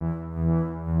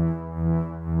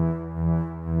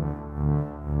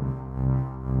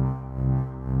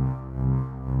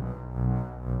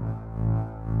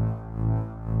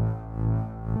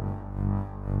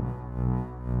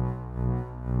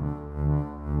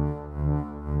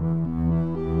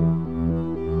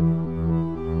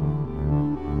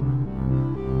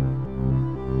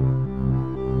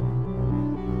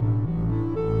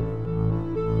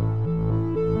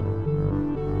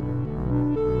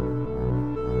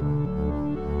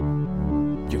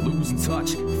You're losing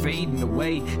touch, fading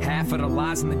away. Half of the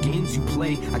lies and the games you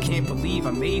play. I can't believe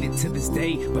I made it to this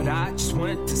day, but I just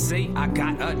wanted to say I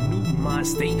got a new mind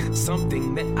state,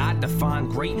 something that I define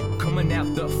great. Coming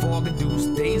out the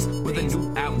fog-induced days with a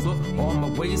new outlook on my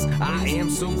ways. I am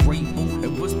so grateful.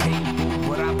 It was painful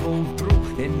what I pulled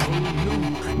through, and who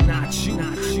knew? Not you.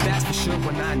 That's for sure.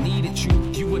 When I needed you,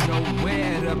 you were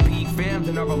nowhere to be found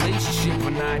in our relationship.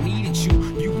 When I needed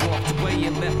you, you walked away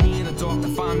and left me in the dark to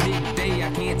find midday.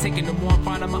 I can't take it no more. I'm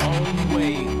finding my own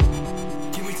way.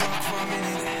 Can we talk for a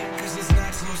minute? Cause it's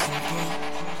not so simple.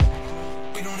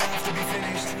 We don't have to be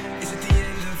finished. It's at the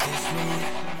end of this road.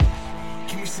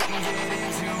 Can we sit and get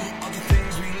into all the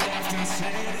things we left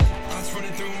unsaid? Thoughts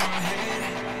running through my head,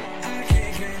 I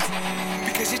can't contain.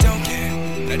 Because you don't care,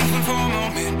 not even for a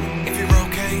moment, if you're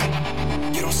okay.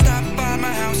 You don't stop by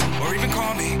my house or even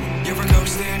call me. You're a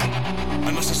ghosting,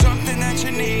 unless there's something that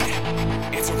you need.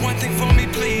 Answer one thing for me,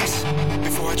 please,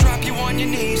 before I drop you on your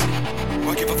knees.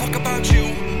 Why give a fuck about you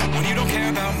when you don't care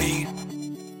about me?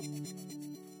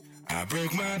 I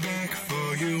broke my back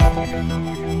for you, spent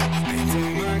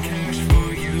all my cash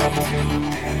for you. I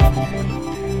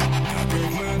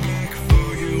broke my back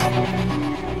for you,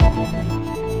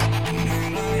 and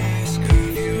all I ask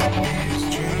of you is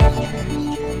try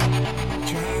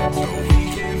so we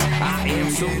can be. I am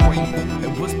so grateful.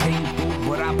 It was painful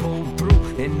what I pulled through,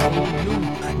 and who knew?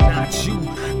 Not you.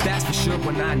 That's for sure.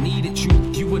 When I needed you,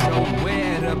 you were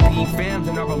nowhere to be found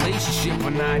in our relationship.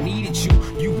 When I needed you,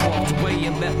 you walked away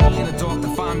and left me in the dark to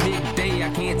find midday. I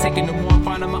can't take it no more. I'm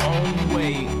finding my own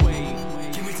way.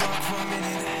 Can we talk for a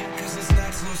minute? Cause it's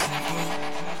not so simple.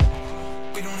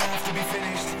 We don't have to be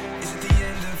finished. It's at the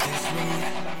end of this road.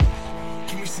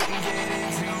 Can we sit and get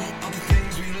into all the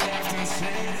things we left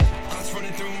unsaid? Thoughts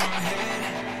running through my head,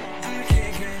 I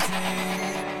can't contain.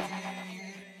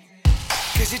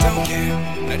 Cause you don't care,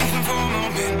 not even for a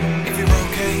moment, if you're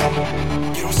okay.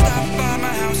 You don't stop by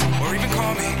my house or even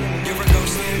call me. You're a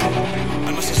ghosting,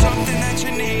 unless there's something that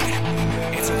you need.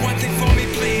 Answer one thing for me,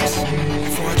 please,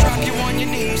 before I drop you on your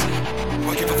knees.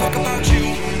 Why give a fuck about you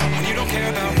when you don't care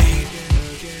about me?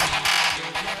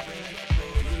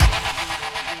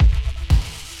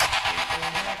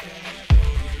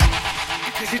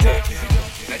 Because you don't care,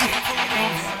 not even for a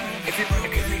moment, if you're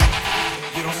okay.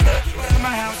 You don't stop by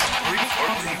my house or even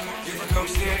call me. You're a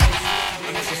ghosting,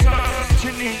 unless there's something that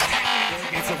you need.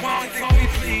 Answer one thing for me,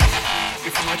 please,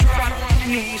 before I drop you on your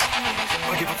knees.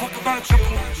 Why give a fuck about you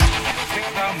when you don't care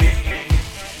about me?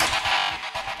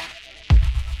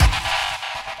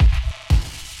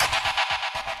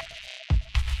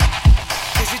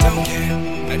 Cause you don't care,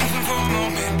 not even for a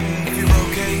moment, if you're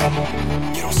okay.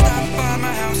 You don't stop by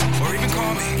my house or even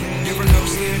call me. You're a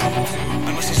ghosting,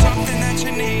 unless there's something that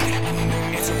you need.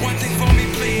 Answer one thing for me,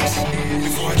 please,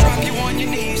 before I drop you on your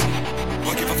knees.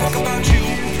 Why give a fuck about you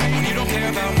when you don't care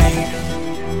about me?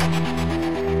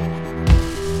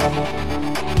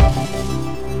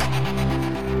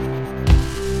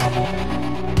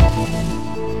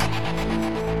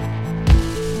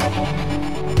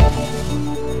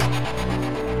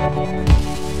 Thank you.